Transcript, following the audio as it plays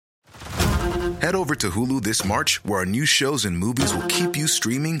Head over to Hulu this March, where our new shows and movies will keep you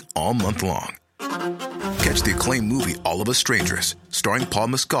streaming all month long. Catch the acclaimed movie All of Us Strangers, starring Paul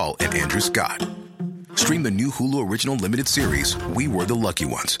Mescal and Andrew Scott. Stream the new Hulu original limited series We Were the Lucky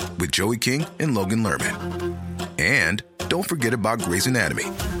Ones with Joey King and Logan Lerman. And don't forget about Grey's Anatomy.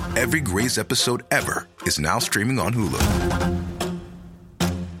 Every Grey's episode ever is now streaming on Hulu.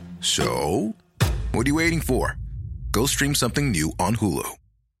 So, what are you waiting for? Go stream something new on Hulu.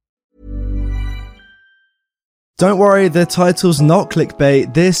 Don't worry, the title's not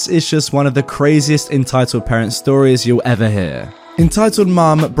clickbait. This is just one of the craziest entitled parent stories you'll ever hear. Entitled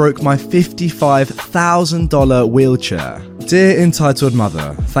Mum broke my $55,000 wheelchair. Dear Entitled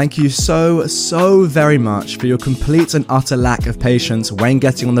Mother, thank you so very much for your complete and utter lack of patience when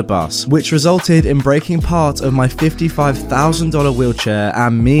getting on the bus, which resulted in breaking part of my $55,000 wheelchair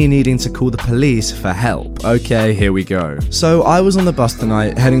and me needing to call the police for help. Okay, here we go. So I was on the bus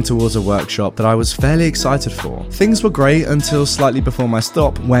tonight, heading towards a workshop that I was fairly excited for. Things were great until slightly before my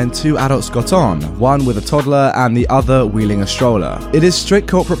stop when two adults got on, one with a toddler and the other wheeling a stroller. It is strict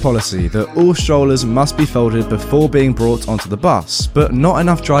corporate policy that all strollers must be folded before being brought onto the bus, but not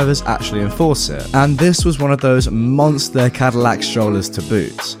enough drivers actually enforce it, and this was one of those monster Cadillac strollers to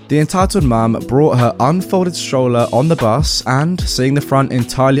boot. The Entitled Mum brought her unfolded stroller on the bus and, seeing the front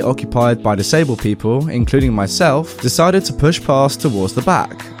entirely occupied by disabled people, including myself, decided to push past towards the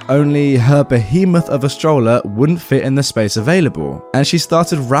back. Only her behemoth of a stroller wouldn't fit in the space available, and she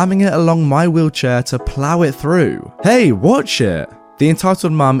started ramming it along my wheelchair to plow it through. Hey, watch it! The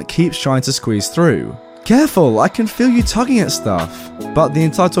Entitled Mum keeps trying to squeeze through. Careful, I can feel you tugging at stuff. But the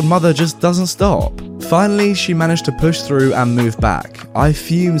Entitled Mother just doesn't stop. Finally, she managed to push through and move back. I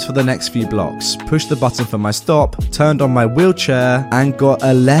fumed for the next few blocks, pushed the button for my stop, turned on my wheelchair, and got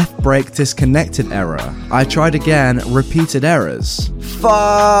a left brake disconnected error. I tried again, repeated errors.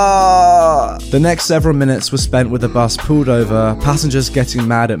 Fuck! The next several minutes were spent with the bus pulled over, passengers getting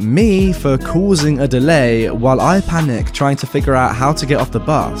mad at me for causing a delay, while I panic trying to figure out how to get off the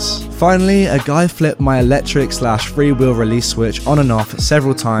bus. Finally, a guy flipped my electric/freewheel release switch on and off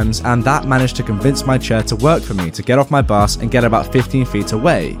several times, and that managed to convince my chair to work for me to get off my bus and get about 15 feet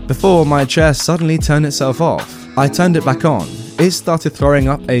away, before my chair suddenly turned itself off. I turned it back on. It started throwing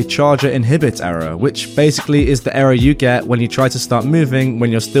up a charger inhibit error, which basically is the error you get when you try to start moving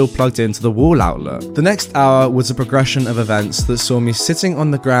when you're still plugged into the wall outlet. The next hour was a progression of events that saw me sitting on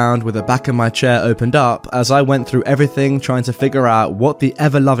the ground with the back of my chair opened up as I went through everything trying to figure out what the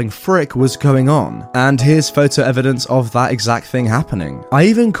ever-loving frick was going on. And here's photo evidence of that exact thing happening. I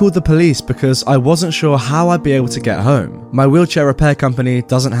even called the police because I wasn't sure how I'd be able to get home. My wheelchair repair company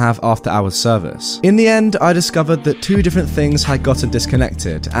doesn't have after-hours service. In the end, I discovered that two different things had gotten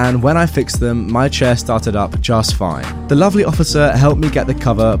disconnected, and when I fixed them, my chair started up just fine. The lovely officer helped me get the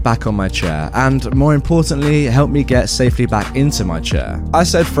cover back on my chair, and more importantly, helped me get safely back into my chair. I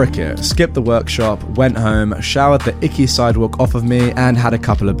said frick it, skipped the workshop, went home, showered the icky sidewalk off of me, and had a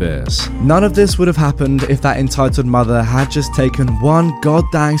couple of beers. None of this would have happened if that entitled mother had just taken one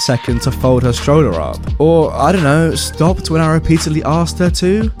goddamn second to fold her stroller up. Or, I don't know, stopped when I repeatedly asked her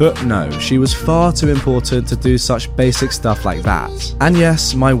to? But no, she was far too important to do such basic stuff like that. And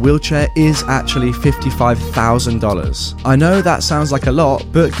yes, my wheelchair is actually $55,000. I know that sounds like a lot,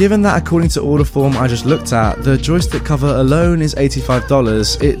 but given that according to order form I just looked at, the joystick cover alone is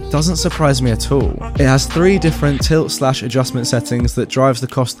 $85, it doesn't surprise me at all. It has 3 different tilt/adjustment settings that drives the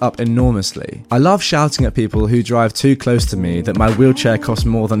cost up enormously. I love shouting at people who drive too close to me that my wheelchair costs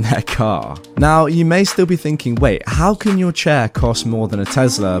more than their car. Now, you may still be thinking, wait, how can your chair cost more than a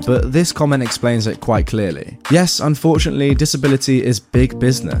Tesla? But this comment explains it quite clearly. Yes, unfortunately, disability is big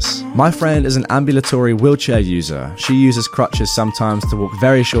business. My friend is an ambulatory wheelchair user. She uses crutches sometimes to walk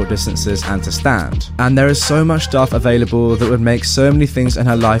very short distances and to stand. And there is so much stuff available that would make so many things in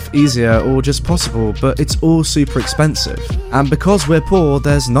her life easier or just possible, but it's all super expensive. And because we're poor,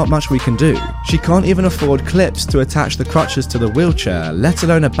 there's not much we can do. She can't even afford clips to attach the crutches to the wheelchair, let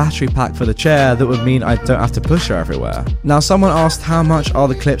alone a battery pack for the chair that would mean I don't have to push her everywhere. Now, someone asked how much are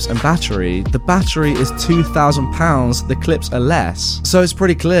the clips and battery. The battery is £2,000, the clips are less. So it's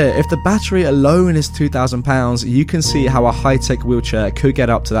pretty clear, if the battery alone is £2,000, you can see how a high-tech wheelchair could get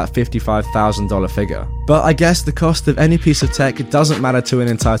up to that $55,000 figure. But I guess the cost of any piece of tech doesn't matter to an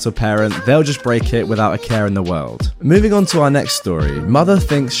entitled parent, they'll just break it without a care in the world. Moving on to our next story, mother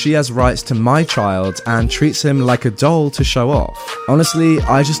thinks she has rights to my child and treats him like a doll to show off. Honestly,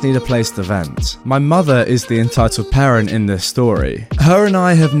 I just need a place to vent. My mother is the entitled parent in this story. Her and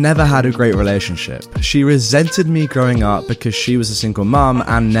I have never had a great relationship. She resented me growing up because she was a single mum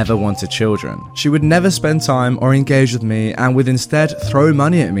and never wanted children. She would never spend time or engage with me and would instead throw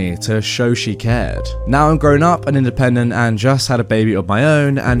money at me to show she cared. Now I'm grown up and independent and just had a baby of my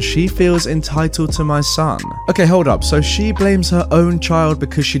own, and she feels entitled to my son. Okay, hold up, so she blames her own child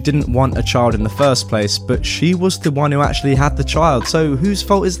because she didn't want a child in the first place, but she was the one who actually had the child, so whose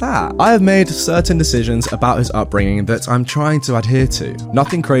fault is that? I have made certain decisions about his upbringing that I'm trying to adhere to.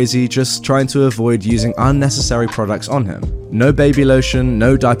 Nothing crazy, just trying to avoid using unnecessary products on him. No baby lotion,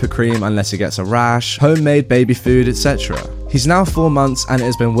 no diaper cream unless he gets a rash, homemade baby food, etc. He's now 4 months and it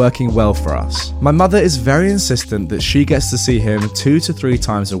has been working well for us. My mother is very insistent that she gets to see him 2 to 3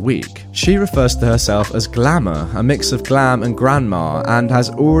 times a week. She refers to herself as Glamour, a mix of glam and grandma, and has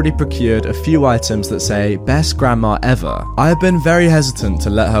already procured a few items that say best grandma ever. I have been very hesitant to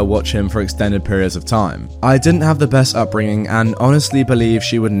let her watch him for extended periods of time. I didn't have the best upbringing and honestly believe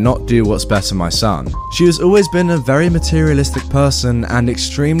she would not do what's best for my son. She has always been a very materialistic person and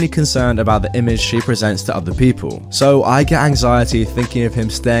extremely concerned about the image she presents to other people. So I get anxiety thinking of him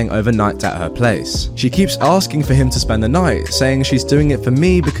staying overnight at her place. She keeps asking for him to spend the night, saying she's doing it for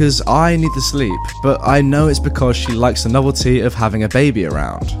me because I need to sleep, but I know it's because she likes the novelty of having a baby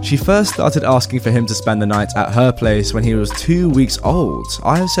around. She first started asking for him to spend the night at her place when he was 2 weeks old.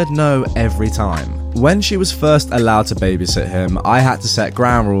 I have said no every time. When she was first allowed to babysit him, I had to set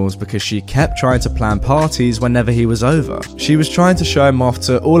ground rules because she kept trying to plan parties whenever he was over. She was trying to show him off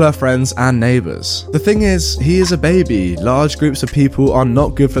to all her friends and neighbours. The thing is, he is a baby. Large groups of people are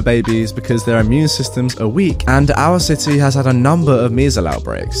not good for babies because their immune systems are weak, and our city has had a number of measles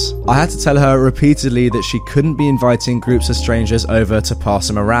outbreaks. I had to tell her repeatedly that she couldn't be inviting groups of strangers over to pass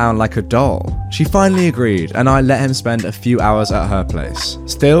him around like a doll. She finally agreed, and I let him spend a few hours at her place.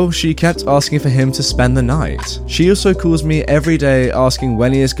 Still, she kept asking for him to spend the night. She also calls me every day asking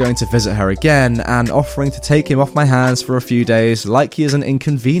when he is going to visit her again and offering to take him off my hands for a few days like he is an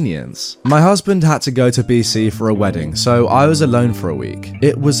inconvenience. My husband had to go to BC for a wedding, so I was alone for a week.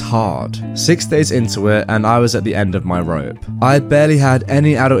 It was hard. 6 days into it and I was at the end of my rope. I had barely had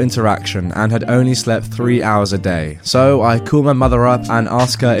any adult interaction and had only slept 3 hours a day, so I called my mother up and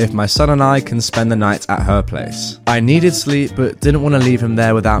asked her if my son and I can spend the night at her place. I needed sleep but didn't want to leave him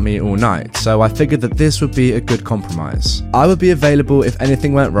there without me all night, so I figured that this would be a good compromise. I would be available if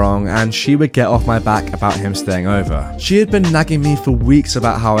anything went wrong and she would get off my back about him staying over. She had been nagging me for weeks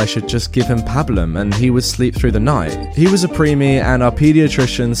about how I should just give him Pablum and he would sleep through the night. He was a preemie and our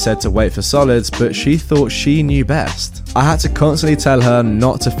pediatrician said to wait for solids, but she thought she knew best. I had to constantly tell her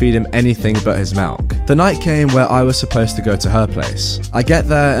not to feed him anything but his milk. The night came where I was supposed to go to her place. I get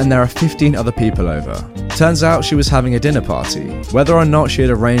there and there are 15 other people over. Turns out she was having a dinner party. Whether or not she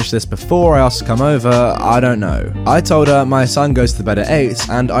had arranged this before I asked to come over, I don't know. I told her my son goes to bed at 8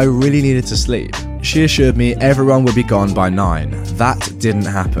 and I really needed to sleep. She assured me everyone would be gone by 9. That didn't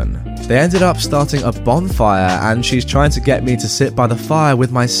happen. They ended up starting a bonfire and she's trying to get me to sit by the fire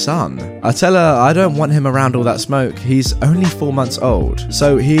with my son. I tell her I don't want him around all that smoke, he's only 4 months old,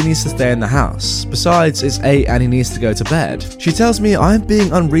 so he needs to stay in the house. Besides, it's 8 and he needs to go to bed. She tells me I'm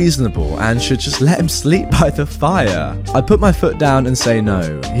being unreasonable and should just let him sleep by the fire. I put my foot down and say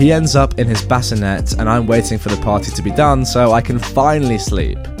no. He ends up in his bassinet and I'm waiting for the party to be done so I can finally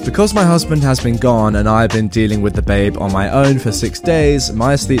sleep. Because my husband has been gone and I have been dealing with the babe on my own for 6 days,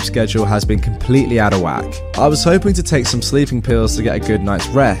 my sleep schedule has been completely out of whack. I was hoping to take some sleeping pills to get a good night's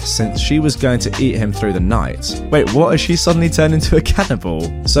rest since she was going to eat him through the night. Wait, what? Has she suddenly turned into a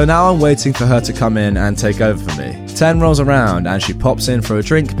cannibal? So now I'm waiting for her to come in and take over for me. 10 rolls around and she pops in for a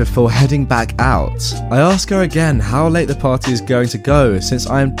drink before heading back out. I ask her again how late the party is going to go since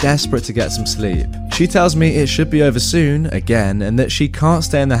I am desperate to get some sleep. She tells me it should be over soon, again, and that she can't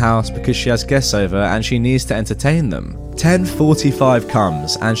stay in the house because she has guests over and she needs to entertain them. 10:45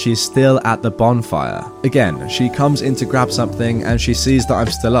 comes and she's still at the bonfire. Again, she comes in to grab something and she sees that I'm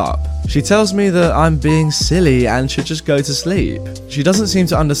still up. She tells me that I'm being silly and should just go to sleep. She doesn't seem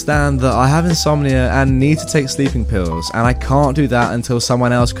to understand that I have insomnia and need to take sleeping pills, and I can't do that until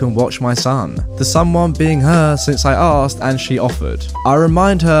someone else can watch my son. The someone being her, since I asked and she offered. I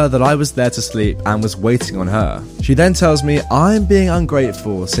remind her that I was there to sleep and was waiting on her. She then tells me I'm being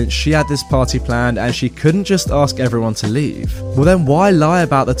ungrateful since she had this party planned and she couldn't just ask everyone to leave. Well then why lie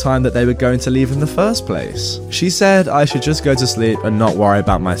about the time that they were going to leave in the first place? She said I should just go to sleep and not worry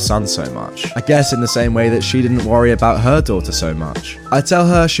about my son so so much. I guess in the same way that she didn't worry about her daughter so much. I tell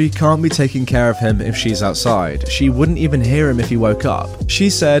her she can't be taking care of him if she's outside. She wouldn't even hear him if he woke up. She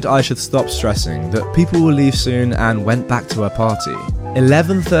said I should stop stressing, that people will leave soon, and went back to her party.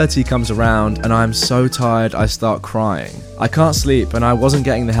 11:30 comes around and I'm so tired I start crying. I can't sleep and I wasn't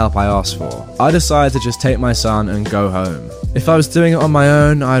getting the help I asked for. I decided to just take my son and go home. If I was doing it on my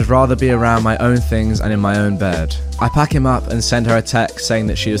own, I'd rather be around my own things and in my own bed. I pack him up and send her a text saying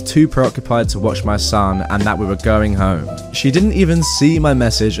that she was too preoccupied to watch my son and that we were going home. She didn't even see my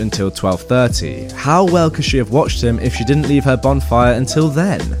message until 12:30. How well could she have watched him if she didn't leave her bonfire until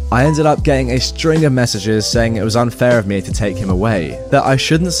then? I ended up getting a string of messages saying it was unfair of me to take him away, that I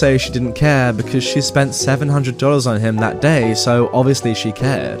shouldn't say she didn't care because she spent $700 on him that day, so obviously she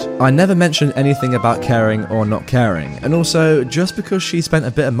cared. I never mentioned anything about caring or not caring, and also, just because she spent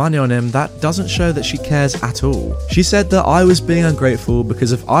a bit of money on him, that doesn't show that she cares at all. She said that I was being ungrateful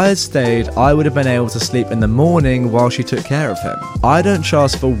because if I had stayed, I would have been able to sleep in the morning while she took care of him. I don't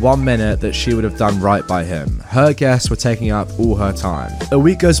trust for 1 minute that she would have done right by him. Her guests were taking up all her time. A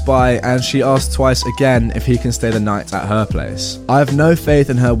week goes by and she asked twice again if he can stay the night at her place. I have no faith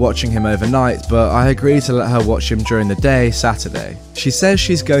in her watching him overnight, but I agreed to let her watch him during the day, Saturday. She says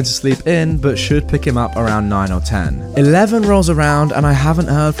she's going to sleep in, but should pick him up around 9 or 10. 11 rolls around and I haven't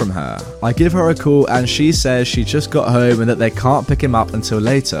heard from her. I give her a call and she says she just got home and that they can't pick him up until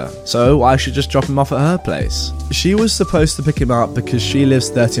later, so I should just drop him off at her place. She was supposed to pick him up because she lives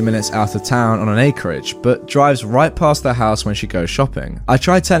 30 minutes out of town on an acreage, but drives right past their house when she goes shopping. I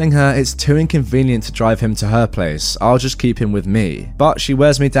tried telling her it's too inconvenient to drive him to her place, I'll just keep him with me. But she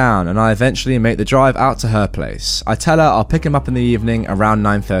wears me down and I eventually make the drive out to her place. I tell her I'll pick him up in the evening around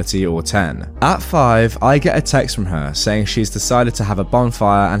 9:30 or 10. At 5, I get a text from her saying she's decided to have a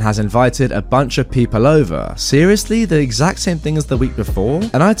bonfire and has invited a bunch of people over. Seriously, the exact same thing as the week before?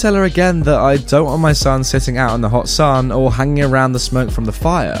 And I tell her again that I don't want my son sitting out in the hot sun or hanging around the smoke from the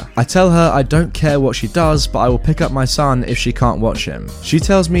fire. I tell her I don't care what she does, but I will pick up my son if she can't watch him. She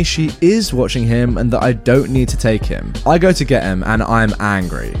tells me she is watching him and that I don't need to take him. I go to get him and I'm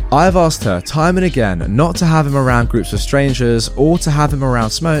angry. I've asked her time and again not to have him around groups of strangers or to have him around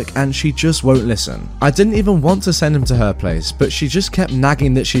smoke, and she just won't listen. I didn't even want to send him to her place, but she just kept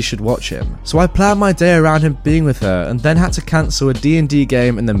nagging that she should watch him. So I planned my day around him being with her and then had to cancel a D&D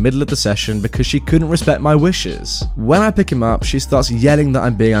game in the middle of the session because she couldn't respect my wishes. When I pick him up, she starts yelling that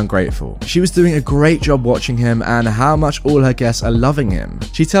I'm being ungrateful. She was doing a great job watching him and how much all her guests are loving him.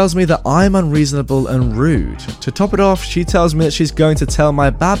 She tells me that I'm unreasonable and rude. To top it off, she tells me that she's going to tell my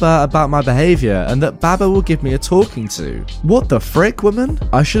Baba about my behavior and that Baba will give me a talking to. What the frick, woman?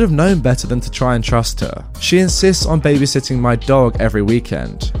 I should have known better than to try and trust her. She insists on babysitting my dog every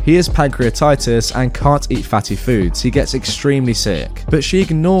weekend. He has pancreatitis and can't eat fatty foods. He gets extremely sick. But she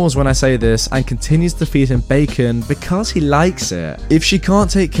ignores when I say this and continues to feed him bacon because he likes it. If she can't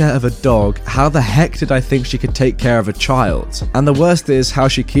take care of a dog, how the heck did I think she could take care of a child? And the worst is how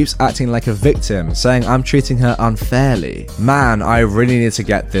she keeps acting like a victim, saying I'm treating her unfairly. Man, I really need to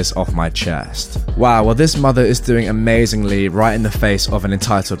get this off my chest. Wow, well this mother is doing amazingly right in the face of an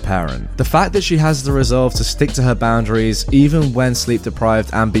entitled parent. The fact that she has the resolve to stick to her boundaries even when sleep deprived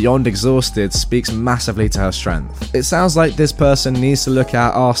and beyond exhausted speaks massively to her strength. It sounds like this person needs to look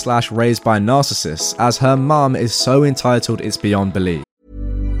at r/raised by narcissists, as her mum is so entitled it's beyond belief.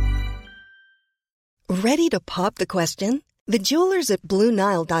 Ready to pop the question? The jewelers at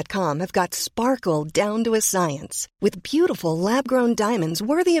BlueNile.com have got sparkle down to a science with beautiful lab-grown diamonds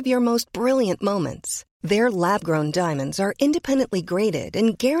worthy of your most brilliant moments. Their lab-grown diamonds are independently graded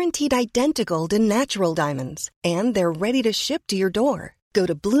and guaranteed identical to natural diamonds, and they're ready to ship to your door. Go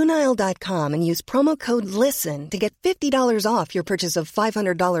to BlueNile.com and use promo code LISTEN to get $50 off your purchase of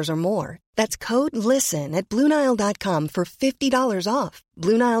 $500 or more. That's code LISTEN at BlueNile.com for $50 off.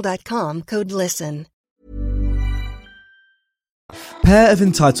 BlueNile.com, code LISTEN. Pair of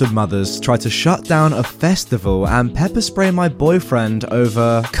entitled mothers tried to shut down a festival and pepper spray my boyfriend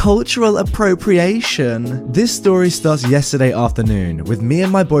over cultural appropriation. This story starts yesterday afternoon with me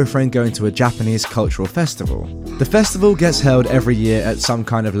and my boyfriend going to a Japanese cultural festival. The festival gets held every year at some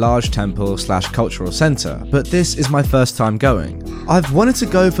kind of large temple/cultural center, but this is my first time going. I've wanted to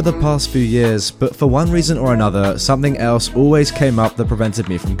go for the past few years, but for one reason or another, something else always came up that prevented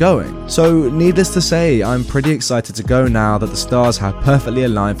me from going. So needless to say, I'm pretty excited to go now that the start stars have perfectly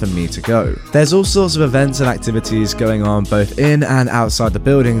aligned for me to go. There's all sorts of events and activities going on both in and outside the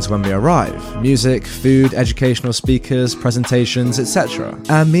buildings when we arrive. Music, food, educational speakers, presentations, etc.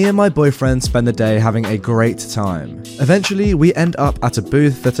 And me and my boyfriend spend the day having a great time. Eventually, we end up at a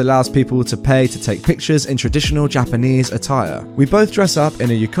booth that allows people to pay to take pictures in traditional Japanese attire. We both dress up in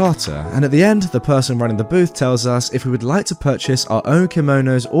a yukata, and at the end, the person running the booth tells us if we would like to purchase our own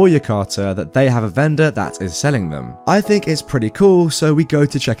kimonos or yukata that they have a vendor that is selling them. I think it's pretty cool, so we go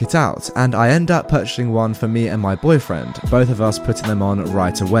to check it out, and I end up purchasing one for me and my boyfriend, both of us putting them on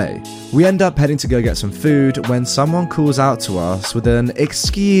right away. We end up heading to go get some food when someone calls out to us with an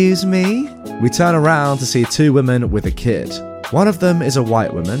 "Excuse me?" We turn around to see two women with a kid. One of them is a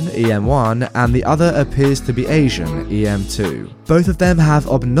white woman, EM1, and the other appears to be Asian, EM2. Both of them have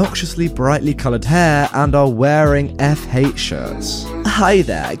obnoxiously brightly coloured hair and are wearing F-Hate shirts. Hi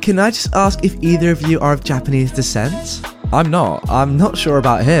there, can I just ask if either of you are of Japanese descent? I'm not sure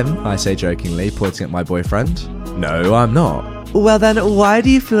about him, I say jokingly, pointing at my boyfriend. No, I'm not. Well then, why do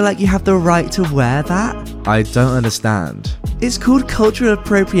you feel like you have the right to wear that? I don't understand. It's called cultural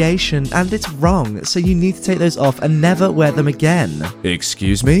appropriation and it's wrong, so you need to take those off and never wear them again.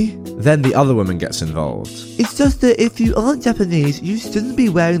 Excuse me? Then the other woman gets involved. It's just that if you aren't Japanese, you shouldn't be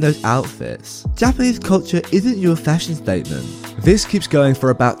wearing those outfits. Japanese culture isn't your fashion statement. This keeps going for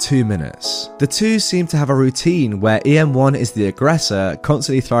about 2 minutes. The two seem to have a routine where EM1 is the aggressor,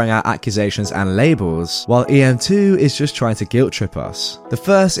 constantly throwing out accusations and labels, while EM2 is just trying to guilt trip us. The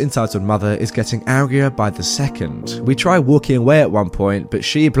first entitled mother is getting angrier by the second. We try walking away at one point, but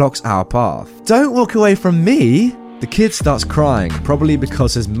she blocks our path. Don't walk away from me! The kid starts crying, probably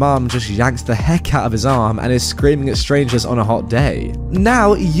because his mum just yanks the heck out of his arm and is screaming at strangers on a hot day.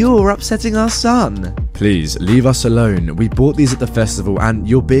 Now you're upsetting our son. Please, leave us alone. We bought these at the festival and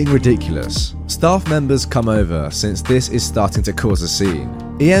you're being ridiculous. Staff members come over since this is starting to cause a scene.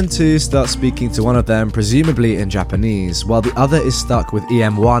 EM2 starts speaking to one of them, presumably in Japanese, while the other is stuck with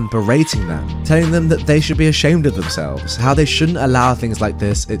EM1 berating them, telling them that they should be ashamed of themselves, how they shouldn't allow things like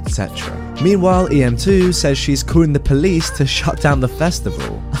this, etc. Meanwhile, EM2 says she's calling the police to shut down the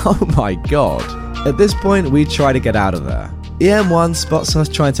festival. Oh my god. At this point, we try to get out of there. EM1 spots us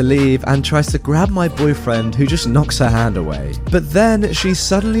trying to leave and tries to grab my boyfriend, who just knocks her hand away. But then she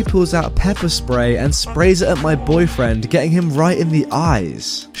suddenly pulls out pepper spray and sprays it at my boyfriend, getting him right in the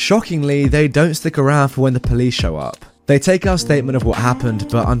eyes. Shockingly, they don't stick around for when the police show up. They take our statement of what happened,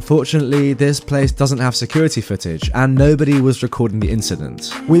 but unfortunately this place doesn't have security footage and nobody was recording the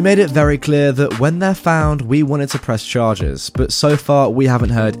incident. We made it very clear that when they're found, we wanted to press charges, but so far we haven't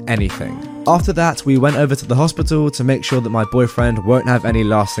heard anything. After that, we went over to the hospital to make sure that my boyfriend won't have any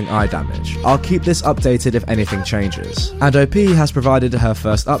lasting eye damage. I'll keep this updated if anything changes. And OP has provided her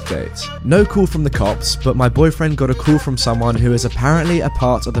first update. No call from the cops, but my boyfriend got a call from someone who is apparently a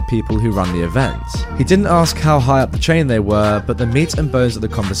part of the people who run the event. He didn't ask how high up the chain they were, but the meat and bones of the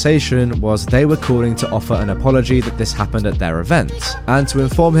conversation was they were calling to offer an apology that this happened at their event, and to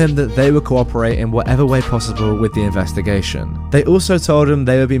inform him that they would cooperate in whatever way possible with the investigation. They also told him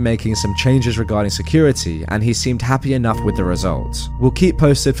they would be making some changes regarding security, and he seemed happy enough with the result. We'll keep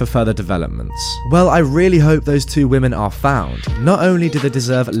posted for further developments. Well, I really hope those two women are found. Not only do they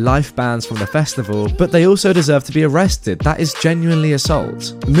deserve life bans from the festival, but they also deserve to be arrested. That is genuinely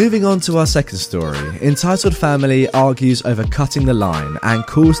assault. Moving on to our second story. Entitled family argues over cutting the line and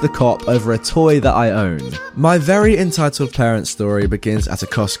calls the cop over a toy that I own. My very entitled parent story begins at a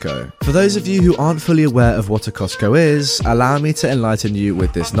Costco. For those of you who aren't fully aware of what a Costco is, allow me to enlighten you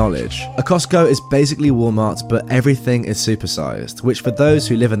with this knowledge. A Costco is basically Walmart, but everything is supersized, which for those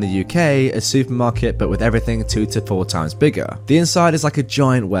who live in the UK, is supermarket but with everything 2 to 4 times bigger. The inside is like a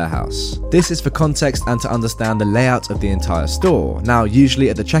giant warehouse. This is for context and to understand the layout of the entire store. Now, usually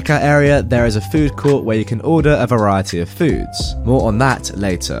at the checkout area, there is a food court where you can order a variety of foods. More on that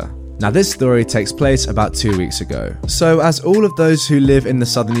later. Now, this story takes place about 2 weeks ago. So, as all of those who live in the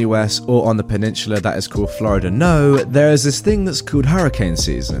southern US or on the peninsula that is called Florida know, there is this thing that's called hurricane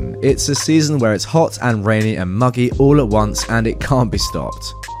season. It's a season where it's hot and rainy and muggy all at once and it can't be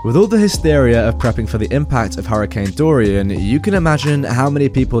stopped. With all the hysteria of prepping for the impact of Hurricane Dorian, you can imagine how many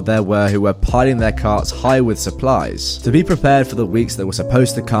people there were who were piling their carts high with supplies to be prepared for the weeks that were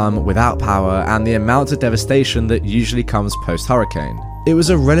supposed to come without power and the amount of devastation that usually comes post-hurricane. It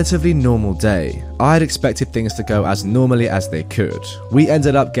was a relatively normal day. I'd expected things to go as normally as they could. We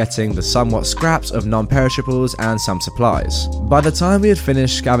ended up getting the somewhat scraps of non-perishables and some supplies. By the time we had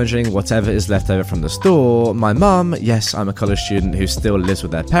finished scavenging whatever is left over from the store, my mum, yes, I'm a college student who still lives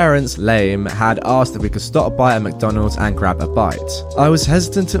with their parents, lame, had asked if we could stop by at McDonald's and grab a bite. I was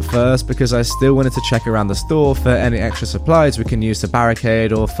hesitant at first because I still wanted to check around the store for any extra supplies we can use to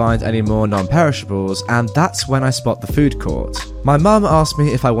barricade or find any more non-perishables, and that's when I spot the food court. My mum asked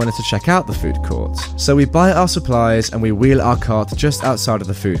me if I wanted to check out the food court, so we buy our supplies and we wheel our cart just outside of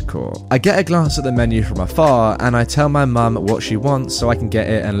the food court. I get a glance at the menu from afar and I tell my mum what she wants so I can get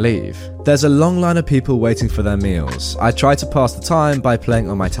it and leave. There's a long line of people waiting for their meals. I try to pass the time by playing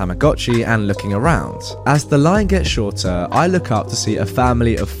on my Tamagotchi and looking around. As the line gets shorter, I look up to see a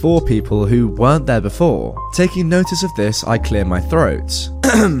family of 4 people who weren't there before. Taking notice of this, I clear my throat.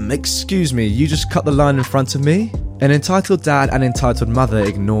 Excuse me, you just cut the line in front of me? An entitled dad and entitled mother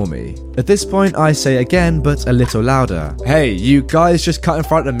ignore me. At this point, I say again, but a little louder, "Hey, you guys just cut in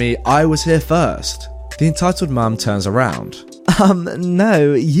front of me, I was here first." The entitled mum turns around.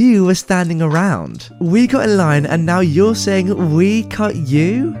 No, you were standing around. We got in line and now you're saying we cut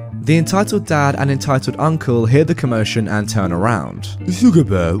you? The entitled dad and entitled uncle hear the commotion and turn around. Sugar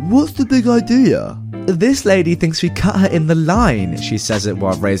Bear, what's the big idea? This lady thinks we cut her in the line, she says it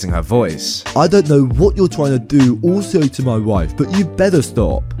while raising her voice. I don't know what you're trying to do or say to my wife, but you better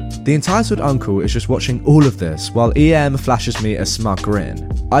stop. The entitled uncle is just watching all of this while EM flashes me a smug grin.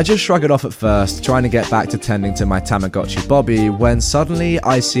 I just shrug it off at first, trying to get back to tending to my Tamagotchi Bobby, when suddenly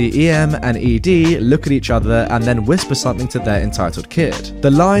I see EM and ED look at each other and then whisper something to their entitled kid.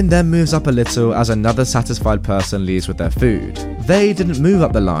 The line then moves up a little as another satisfied person leaves with their food. They didn't move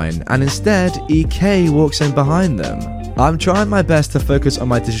up the line, and instead EK walks in behind them. I'm trying my best to focus on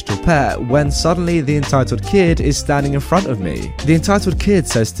my digital pet when suddenly the entitled kid is standing in front of me. The entitled kid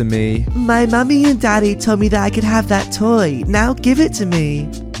says to me, "My mummy and daddy told me that I could have that toy. Now give it to me."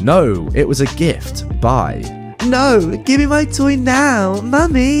 No, it was a gift. Bye. No, give me my toy now,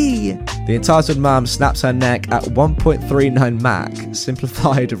 mummy. The entitled mum snaps her neck at 1.39 Mach,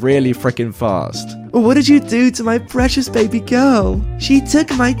 simplified really freaking fast. What did you do to my precious baby girl? She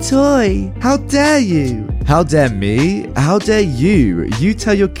took my toy. How dare you? How dare me? How dare you? You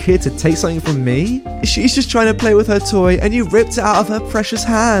tell your kid to take something from me? She's just trying to play with her toy and you ripped it out of her precious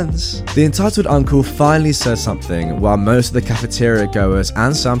hands. The entitled uncle finally says something while most of the cafeteria goers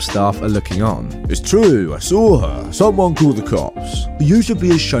and some staff are looking on. It's true, I saw her. Someone call the cops. You should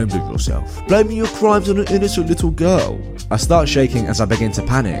be ashamed of yourself, blaming your crimes on an innocent little girl. I start shaking as I begin to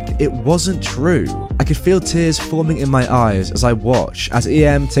panic. It wasn't true. I could feel tears forming in my eyes as I watch as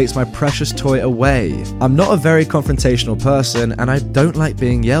EM takes my precious toy away. I'm not a very confrontational person and I don't like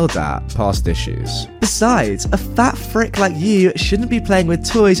being yelled at past issues. Besides, a fat frick like you shouldn't be playing with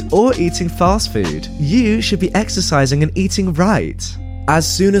toys or eating fast food. You should be exercising and eating right. As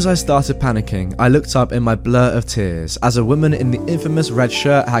soon as I started panicking, I looked up in my blur of tears as a woman in the infamous red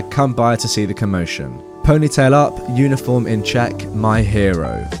shirt had come by to see the commotion. Ponytail up, uniform in check, my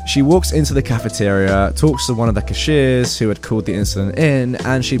hero. She walks into the cafeteria, talks to one of the cashiers who had called the incident in,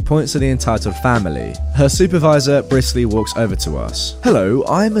 and she points to the entitled family. Her supervisor briskly walks over to us. Hello,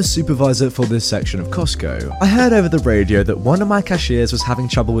 I'm a supervisor for this section of Costco. I heard over the radio that one of my cashiers was having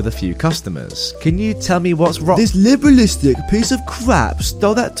trouble with a few customers. Can you tell me what's wrong? This liberalistic piece of crap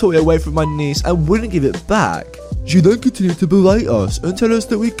stole that toy away from my niece and wouldn't give it back. She then continued to berate us and tell us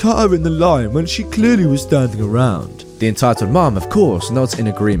that we cut her in the line when she clearly was standing around. The entitled mum, of course, nods in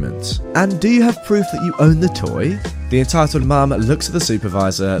agreement. And do you have proof that you own the toy? The entitled mum looks at the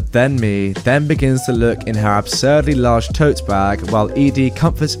supervisor, then me, then begins to look in her absurdly large tote bag while ED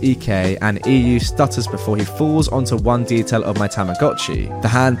comforts EK and EU stutters before he falls onto one detail of my Tamagotchi, the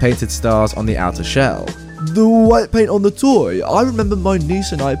hand-painted stars on the outer shell. The white paint on the toy. I remember my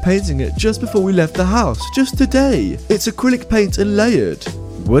niece and I painting it just before we left the house, just today. It's acrylic paint and layered.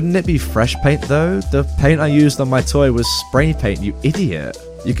 Wouldn't it be fresh paint though? The paint I used on my toy was spray paint, you idiot.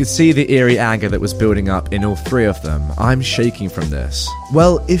 You could see the eerie anger that was building up in all 3 of them. I'm shaking from this.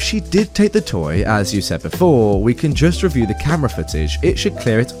 Well, if she did take the toy, as you said before, we can just review the camera footage. It should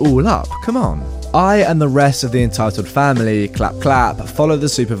clear it all up. Come on. I and the rest of the entitled family, clap clap, follow the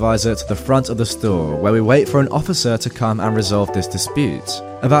supervisor to the front of the store where we wait for an officer to come and resolve this dispute.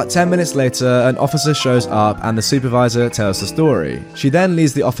 About 10 minutes later, an officer shows up and the supervisor tells the story. She then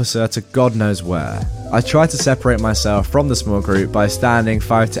leads the officer to God knows where. I try to separate myself from the small group by standing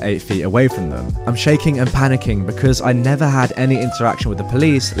 5 to 8 feet away from them. I'm shaking and panicking because I never had any interaction with the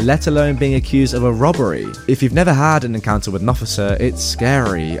police, let alone being accused of a robbery. If you've never had an encounter with an officer, it's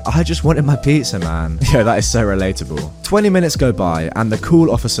scary. I just wanted my pizza, man. Yeah, that is so relatable. 20 minutes go by, and the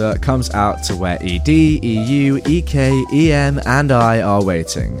cool officer comes out to where ED, EU, EK, EM, and I are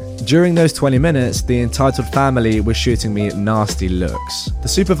waiting. During those 20 minutes, the entitled family was shooting me nasty looks. The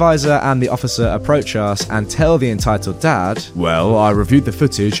supervisor and the officer approach us and tell the entitled dad, "Well, I reviewed the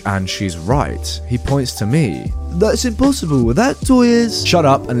footage and she's right." He points to me. "That's impossible, that toy is..." "Shut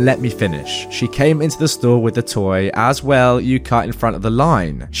up and let me finish. She came into the store with the toy as well. You cut in front of the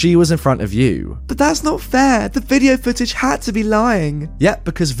line. She was in front of you." "But that's not fair. The video footage had to be lying." "Yep,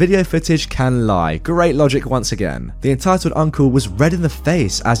 because video footage can lie." Great logic once again. The entitled uncle was red in the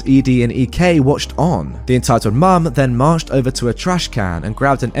face as ED and EK watched on. The entitled mum then marched over to a trash can and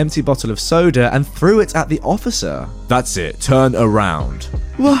grabbed an empty bottle of soda and threw it at the officer. "That's it. Turn around."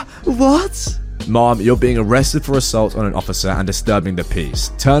 What? "Mom, you're being arrested for assault on an officer and disturbing the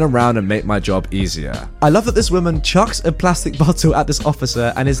peace. Turn around and make my job easier." I love that this woman chucks a plastic bottle at this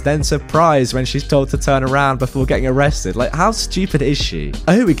officer and is then surprised when she's told to turn around before getting arrested. Like, how stupid is she?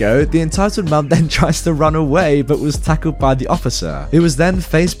 Oh, here we go. The entitled mum then tries to run away but was tackled by the officer, who was then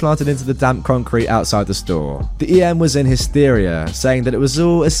face planted into the damp concrete outside the store. The EM was in hysteria, saying that it was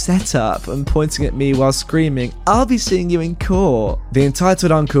all a setup and pointing at me while screaming, "I'll be seeing you in court." The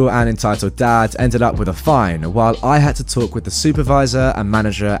entitled uncle and entitled dad ended up with a fine, while I had to talk with the supervisor and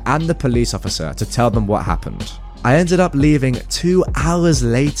manager and the police officer to tell them what happened. I ended up leaving 2 hours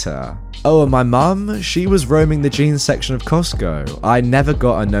later. Oh, and my mum, she was roaming the jeans section of Costco. I never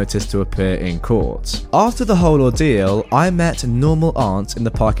got a notice to appear in court. After the whole ordeal, I met normal aunt in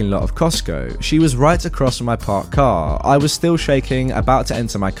the parking lot of Costco. She was right across from my parked car. I was still shaking, about to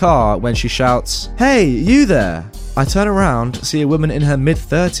enter my car, when she shouts, "Hey, you there!" I turn around, see a woman in her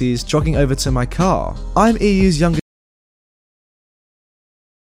mid-30s jogging over to my car. I'm EU's youngest.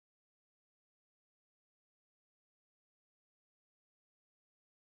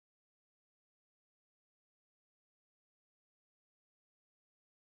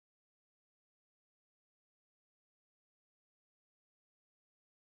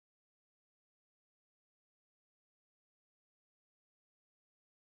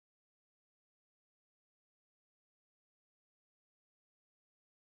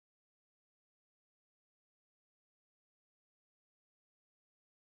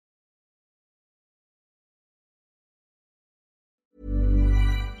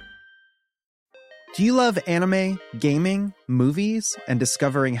 Do you love anime, gaming, movies, and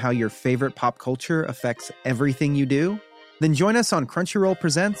discovering how your favorite pop culture affects everything you do? Then join us on Crunchyroll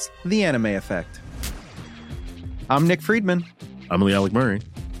Presents The Anime Effect. I'm Nick Friedman. I'm Lee Alec Murray.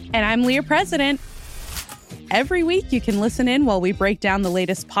 And I'm Leah President. Every week you can listen in while we break down the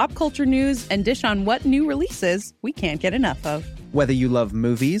latest pop culture news and dish on what new releases we can't get enough of. Whether you love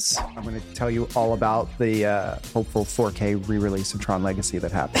movies, I'm going to tell you all about the hopeful 4K re-release of Tron Legacy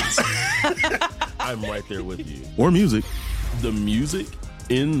that happens. I'm right there with you. Or music. The music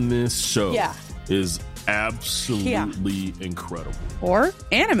in this show is absolutely incredible. Or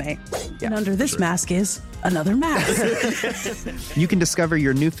anime. And under this mask is another mask. You can discover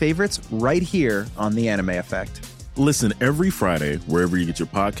your new favorites right here on The Anime Effect. Listen every Friday wherever you get your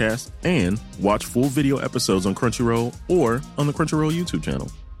podcasts and watch full video episodes on Crunchyroll or on the Crunchyroll YouTube channel.